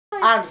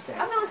I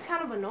understand. I feel like it's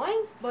kind of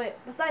annoying, but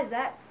besides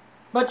that.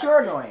 But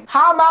you're annoying.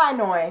 How am I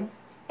annoying?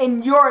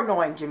 And you're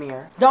annoying,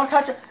 Jameer. Don't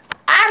touch it.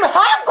 I'm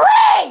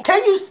hungry!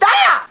 Can you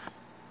stop?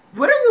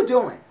 What are you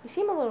doing? You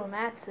seem a little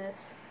mad,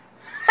 sis.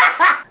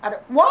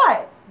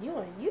 What? You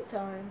want you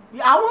time.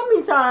 I want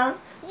me time.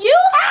 You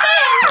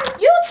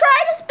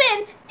try to spin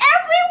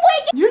every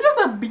week. You just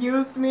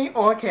abused me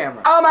on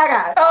camera. Oh my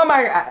god. Oh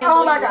my god.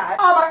 Oh my god.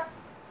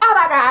 Oh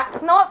my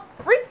god. No,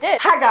 freak this.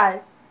 Hi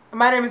guys.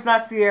 My name is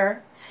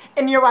Nasir,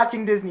 and you're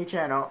watching Disney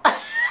Channel.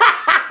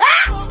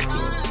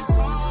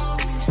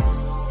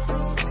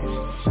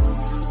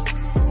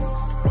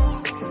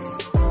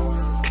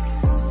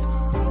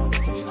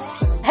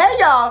 Hey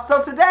y'all,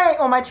 so today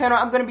on my channel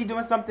I'm going to be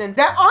doing something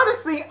that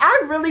honestly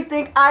I really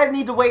think I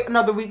need to wait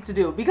another week to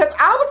do, because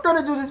I was going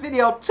to do this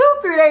video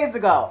 2-3 days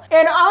ago,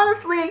 and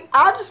honestly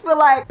I just feel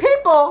like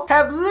people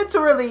have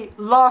literally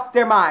lost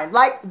their mind.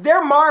 Like,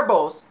 their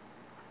marbles,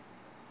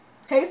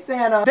 hey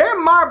Santa, their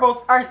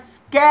marbles are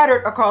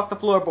scattered across the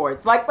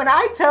floorboards. Like, when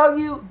I tell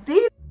you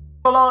these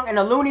belong in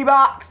a loony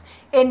box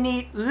and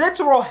need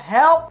literal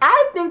help,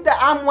 I think that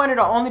I'm one of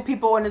the only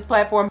people on this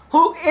platform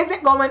who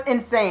isn't going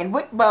insane.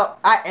 Well,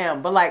 I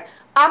am, but like,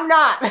 I'm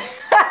not.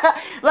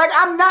 Like,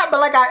 I'm not,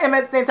 but like I am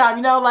at the same time,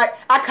 you know? Like,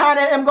 I kind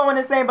of am going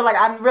insane, but like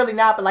I'm really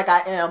not, but like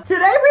I am.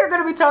 Today we are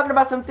going to be talking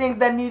about some things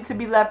that need to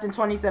be left in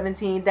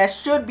 2017, that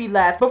should be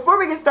left. Before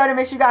we get started,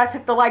 make sure you guys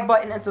hit the like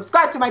button and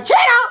subscribe to my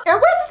channel, and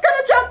we're just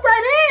going to jump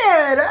right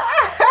in.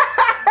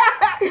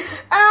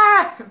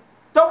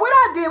 So what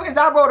I did is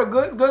I wrote a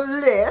good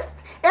list,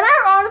 and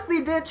I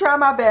honestly did try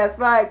my best.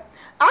 Like,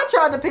 I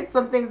tried to pick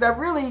some things that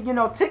really, you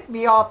know, ticked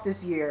me off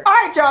this year.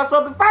 Alright y'all,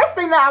 so the first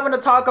thing that I want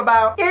to talk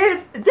about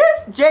is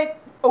this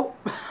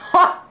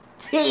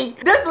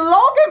this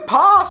Logan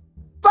Paul.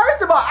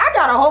 First of all, I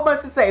got a whole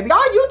bunch to say. Y'all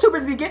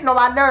YouTubers be getting on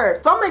my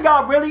nerves. Some of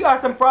y'all really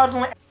are some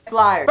fraudulent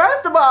liars.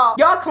 First of all,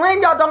 y'all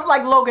claim y'all don't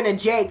like Logan and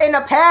Jake. In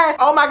the past,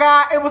 oh my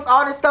god, it was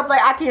all this stuff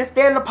like, I can't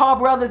stand the Paul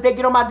brothers. They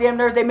get on my damn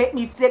nerves. They make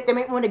me sick. They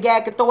make me want to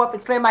gag and throw up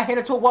and slam my head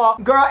into a wall.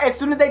 Girl, as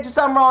soon as they do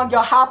something wrong,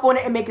 y'all hop on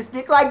it and make it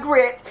stick like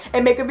grits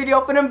and make a video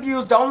for them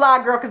views. Don't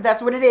lie, girl, because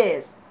that's what it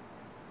is.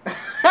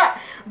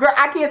 Girl,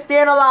 I can't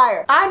stand a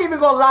liar. I ain't even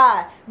gonna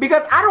lie,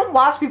 because I don't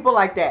watch people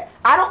like that.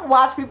 I don't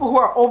watch people who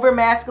are over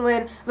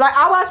masculine. Like,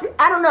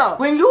 I don't know,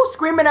 when you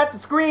screaming at the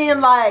screen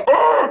like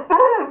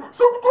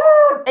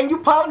and you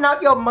popping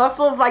out your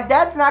muscles, like,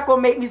 that's not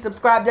gonna make me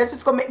subscribe. That's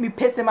just gonna make me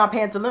piss in my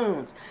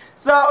pantaloons.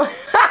 So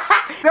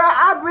girl,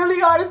 I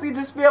really honestly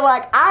just feel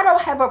like I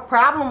don't have a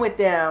problem with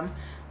them,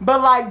 but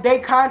like, their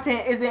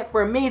content isn't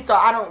for me, so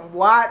I don't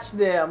watch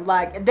them.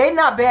 Like, they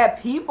not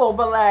bad people,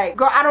 but like,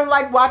 girl, I don't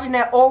like watching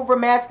that over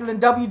masculine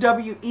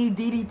WWE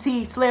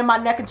DDT, slam my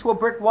neck into a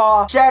brick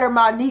wall, shatter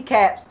my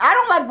kneecaps. I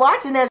don't like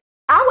watching that.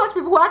 I watch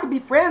people who I could be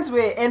friends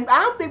with, and I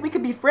don't think we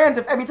could be friends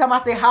if every time I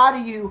say hi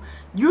to you,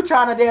 you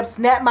trying to damn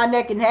snap my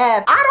neck in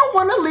half. I don't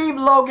want to leave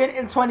Logan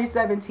in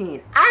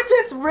 2017. I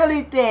just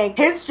really think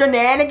his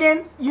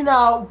shenanigans, you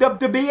know, the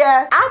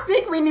BS, I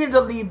think we need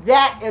to leave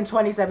that in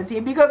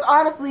 2017, because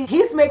honestly,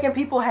 he's making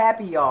people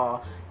happy,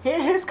 y'all.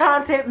 His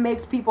content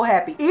makes people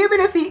happy. Even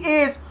if he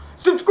is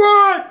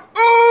subscribe,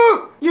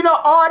 you know,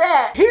 all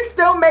that, he's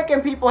still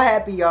making people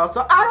happy, y'all.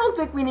 So I don't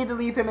think we need to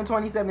leave him in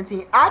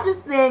 2017. I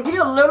just think he's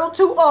a little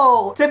too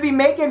old to be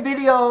making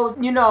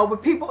videos, you know,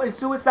 with people in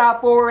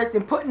suicide forests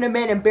and putting them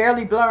in and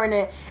barely blurring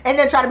it, and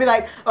then try to be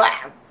like,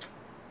 oh,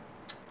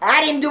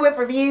 I didn't do it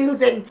for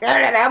views, and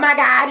oh my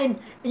god, and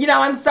you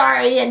know, I'm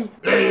sorry, and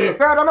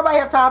girl, don't nobody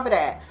have time for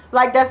that.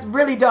 Like, that's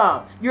really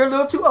dumb. You're a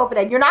little too old for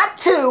that. You're not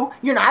 2,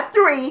 you're not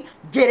 3.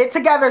 Get it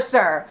together,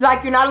 sir.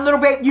 Like, you're not a little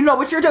bit, you know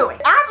what you're doing.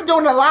 I've been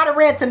doing a lot of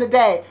ranting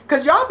today,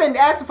 because y'all been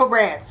asking for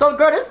rants. So,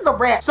 girl, this is a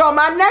rant. So,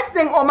 my next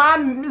thing on my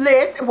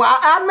list, while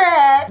I'm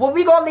mad, what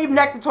we gonna leave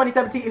next in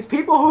 2017 is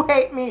people who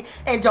hate me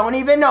and don't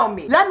even know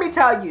me. Let me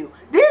tell you,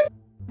 they've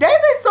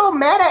been so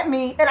mad at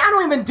me, and I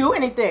don't even do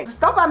anything. The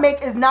stuff I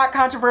make is not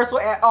controversial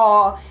at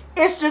all.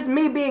 It's just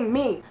me being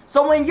me.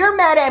 So, when you're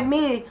mad at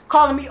me,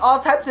 calling me all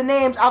types of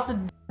names out the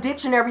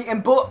dictionary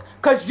and book,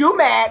 cause you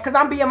mad, cause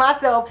I'm being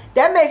myself,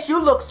 that makes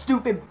you look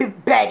stupid,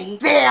 Betty,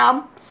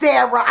 Sam,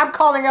 Sarah. I'm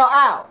calling y'all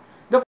out.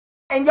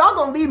 And y'all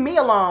gonna leave me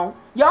alone.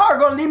 Y'all are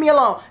gonna leave me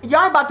alone.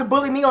 Y'all ain't about to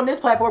bully me on this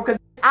platform, cause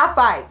I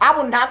fight. I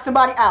will knock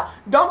somebody out.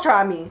 Don't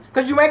try me,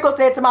 cause you ain't gonna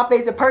say it to my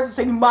face in person,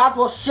 so you might as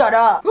well shut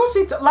up. Who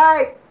she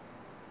like,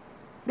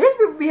 these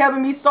people be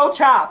having me so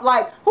chopped.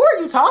 Like, who are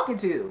you talking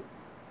to?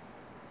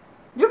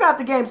 You got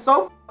the game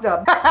so f***ed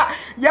up.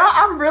 Y'all,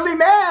 I'm really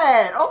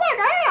mad. Oh my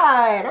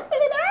god, I'm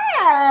really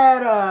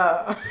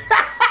mad.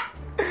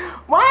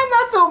 Why am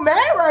I so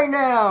mad right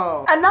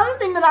now? Another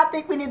thing that I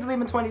think we need to leave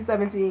in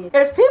 2017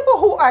 is people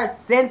who are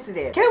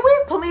sensitive. Can we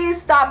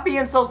please stop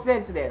being so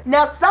sensitive?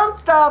 Now, some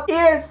stuff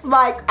is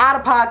like out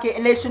of pocket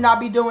and they should not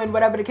be doing,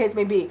 whatever the case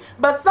may be.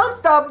 But some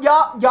stuff,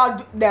 y'all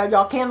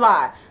can't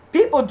lie.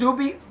 People do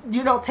be,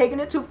 you know, taking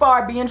it too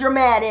far, being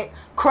dramatic,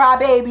 cry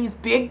babies,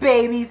 big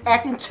babies,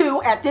 acting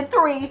 2, acting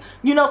 3.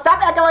 You know,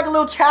 stop acting like a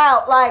little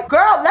child. Like,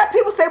 girl, let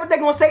people say what they're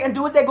gonna say and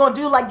do what they're gonna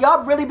do. Like,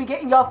 y'all really be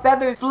getting y'all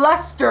feathers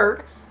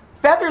flustered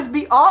feathers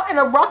be all in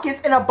a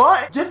ruckus in a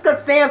bunch just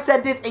because Sam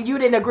said this and you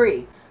didn't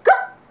agree.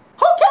 Girl,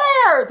 who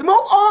cares? Move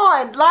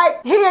on.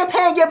 Like, he ain't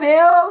paying your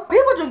bills.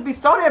 People just be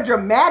so damn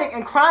dramatic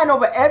and crying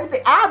over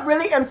everything. I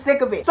really am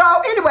sick of it. So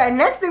anyway,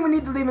 next thing we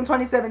need to leave in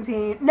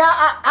 2017. Now,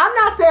 I'm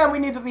not saying we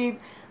need to leave.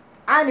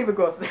 I ain't even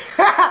gonna say.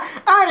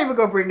 I ain't even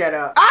gonna bring that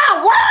up.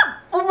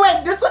 What?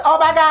 Wait, this was, oh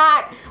my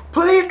God.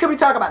 Please, can we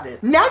talk about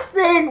this? Next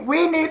thing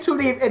we need to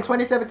leave in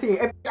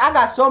 2017. I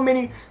got so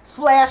many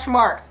slash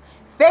marks.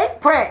 Fake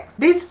pranks.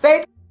 These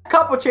fake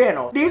couple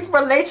channels. These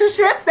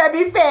relationships that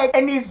be fake.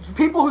 And these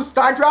people who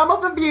start drama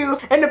for views.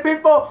 And the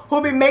people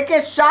who be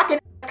making shocking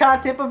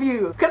content for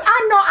views. Because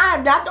I know I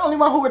am not the only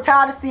one who are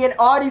tired of seeing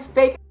all these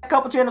fake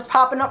couple channels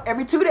popping up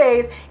every 2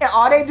 days. And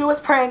all they do is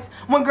pranks.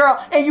 When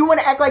girl, and you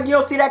want to act like you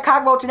don't see that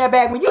cockroach in that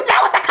bag. When you know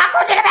it's a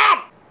cockroach in the bag.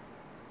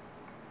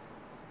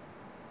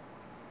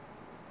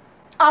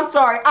 I'm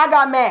sorry, I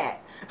got mad.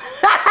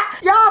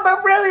 Y'all,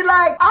 but really,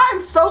 like,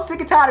 I'm so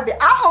sick and tired of it.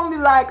 I only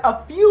like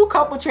a few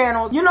couple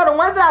channels. You know, the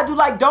ones that I do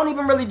like don't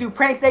even really do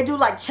pranks. They do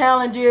like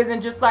challenges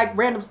and just like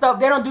random stuff.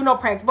 They don't do no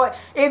pranks. But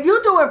if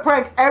you doing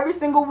pranks every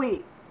single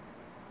week,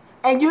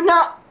 and you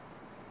know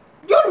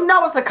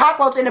it's a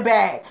cockroach in the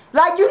bag.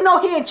 Like, you know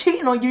he ain't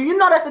cheating on you. You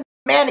know that's a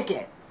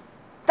mannequin.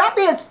 Stop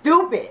being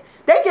stupid.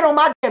 They get on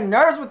my damn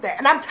nerves with that,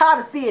 and I'm tired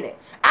of seeing it.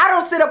 I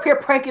don't sit up here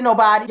pranking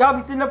nobody. Y'all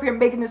be sitting up here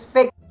making this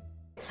fake.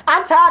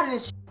 I'm tired of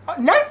this shit.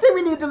 Next thing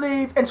we need to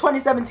leave in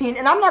 2017,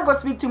 and I'm not going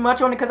to speak too much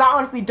on it because I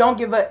honestly don't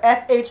give a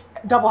SH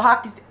double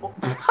hockey stick.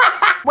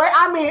 Wait,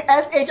 I mean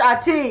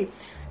SHIT,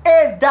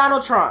 is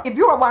Donald Trump. If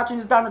you are watching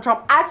this, Donald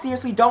Trump, I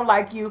seriously don't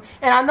like you.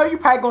 And I know you're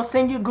probably going to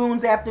send your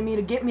goons after me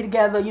to get me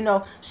together, you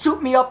know,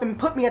 shoot me up and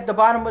put me at the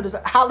bottom of the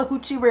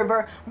Chattahoochee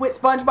River with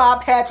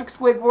SpongeBob, Patrick,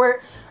 Squidward,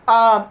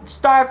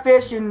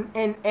 Starfish,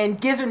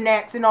 and Gizzard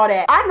Necks and all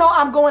that. I know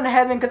I'm going to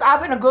heaven because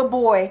I've been a good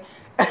boy.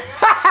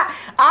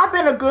 I've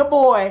been a good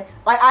boy.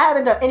 Like, I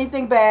haven't done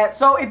anything bad.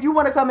 So if you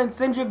want to come and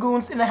send your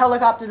goons in a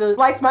helicopter to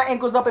slice my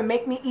ankles up and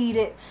make me eat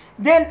it,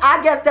 then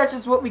I guess that's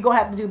just what we gonna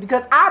have to do,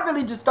 because I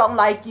really just don't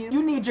like you.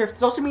 You need your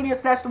social media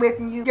snatched away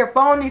from you. Your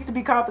phone needs to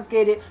be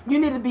confiscated. You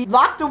need to be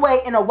locked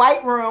away in a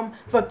white room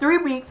for 3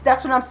 weeks.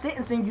 That's what I'm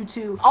sentencing you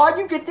to. All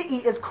you get to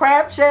eat is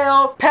crab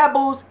shells,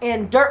 pebbles,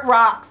 and dirt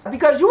rocks,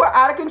 because you are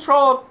out of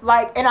control.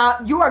 Like,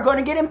 and you are going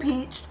to get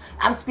impeached.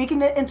 I'm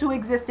speaking it into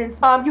existence.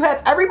 You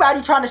have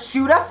everybody trying to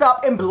shoot us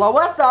up and blow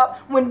us up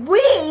when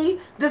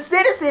we, the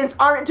citizens,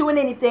 aren't doing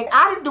anything.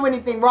 I didn't do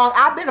anything wrong.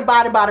 I've been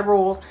abiding by the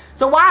rules.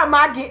 So why am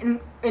I getting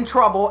in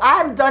trouble? I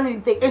haven't done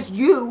anything. It's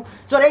you.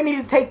 So they need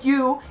to take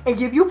you and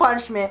give you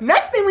punishment.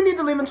 Next thing we need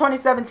to leave in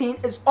 2017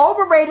 is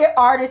overrated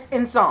artists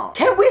and songs.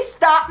 Can we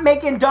stop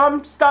making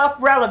dumb stuff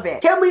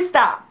relevant? Can we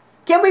stop?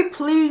 Can we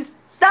please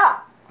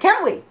stop?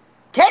 Can we?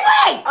 Can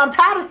we? I'm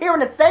tired of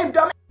hearing the same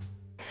dumb.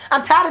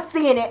 I'm tired of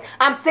seeing it.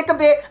 I'm sick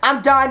of it.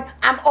 I'm done.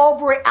 I'm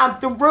over it. I'm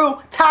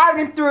through. Tired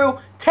and through.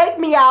 Take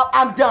me out.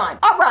 I'm done.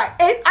 Alright,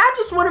 and I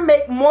just want to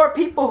make more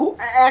people who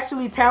are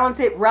actually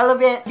talented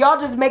relevant. Y'all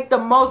just make the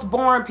most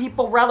boring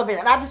people relevant.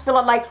 And I just feel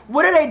like,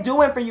 what are they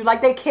doing for you? Like,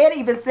 they can't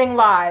even sing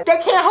live. They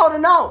can't hold a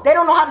note. They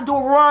don't know how to do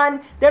a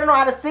run. They don't know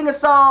how to sing a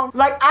song.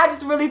 Like, I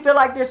just really feel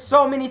like there's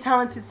so many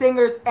talented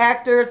singers,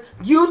 actors,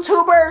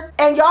 YouTubers,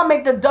 and y'all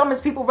make the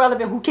dumbest people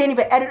relevant who can't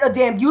even edit a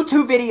damn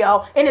YouTube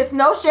video. And it's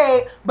no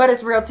shade, but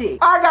it's real tea.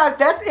 Alright guys,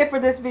 that's it for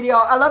this video.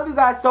 I love you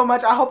guys so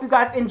much. I hope you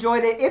guys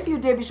enjoyed it. If you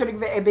did, be sure to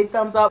give it a big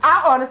thumbs up.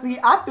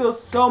 I feel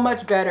so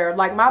much better.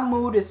 Like, my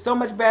mood is so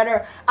much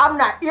better. I'm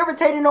not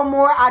irritated no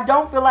more. I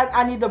don't feel like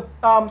I need to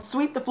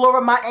sweep the floor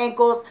with my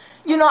ankles.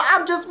 You know,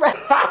 I'm just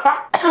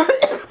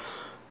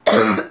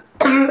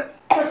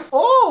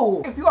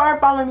oh, if you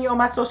aren't following me on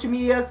my social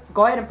medias,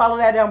 go ahead and follow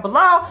that down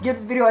below. Give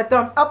this video a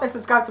thumbs up and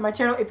subscribe to my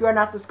channel if you are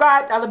not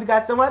subscribed. I love you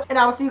guys so much, and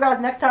I will see you guys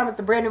next time with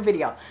a brand new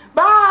video.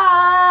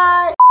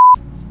 Bye.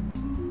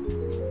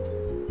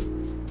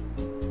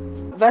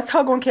 Let's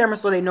hug on camera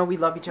so they know we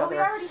love each other. We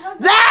already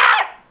hugged.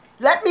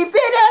 Let me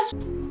finish.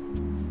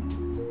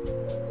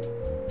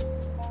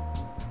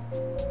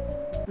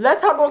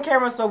 Let's hug on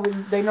camera so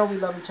they know we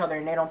love each other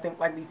and they don't think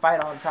like we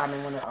fight all the time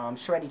and want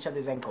to shred each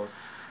other's ankles.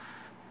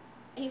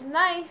 He's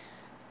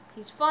nice.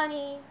 He's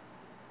funny.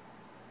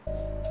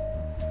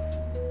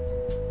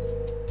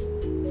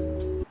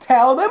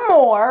 Tell them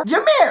more.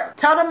 Jameer,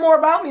 tell them more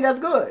about me. That's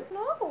good.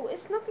 No,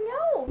 it's nothing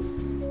else.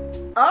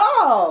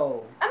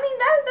 Oh. I mean,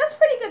 that's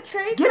pretty good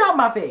traits. Get out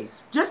my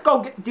face. Just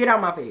go get out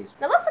my face.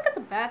 Now let's look at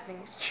the bad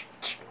things.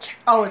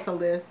 Oh, it's a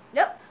list?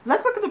 Yep.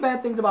 Let's look at the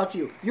bad things about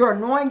you. You're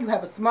annoying. You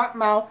have a smart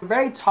mouth. You're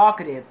very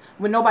talkative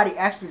when nobody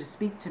asks you to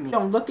speak to me.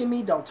 Don't look at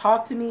me. Don't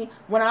talk to me.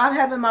 When I'm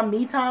having my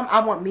me time, I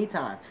want me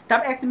time.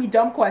 Stop asking me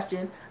dumb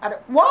questions.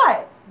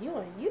 What? You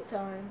want you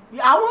time.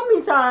 I want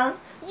me time.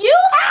 You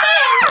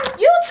spin.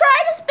 You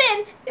try to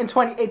spin. In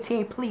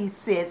 2018, please,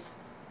 sis.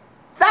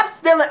 Stop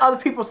stealing other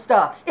people's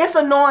stuff. It's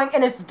annoying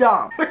and it's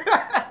dumb.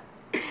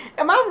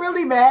 Am I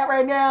really mad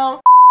right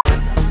now?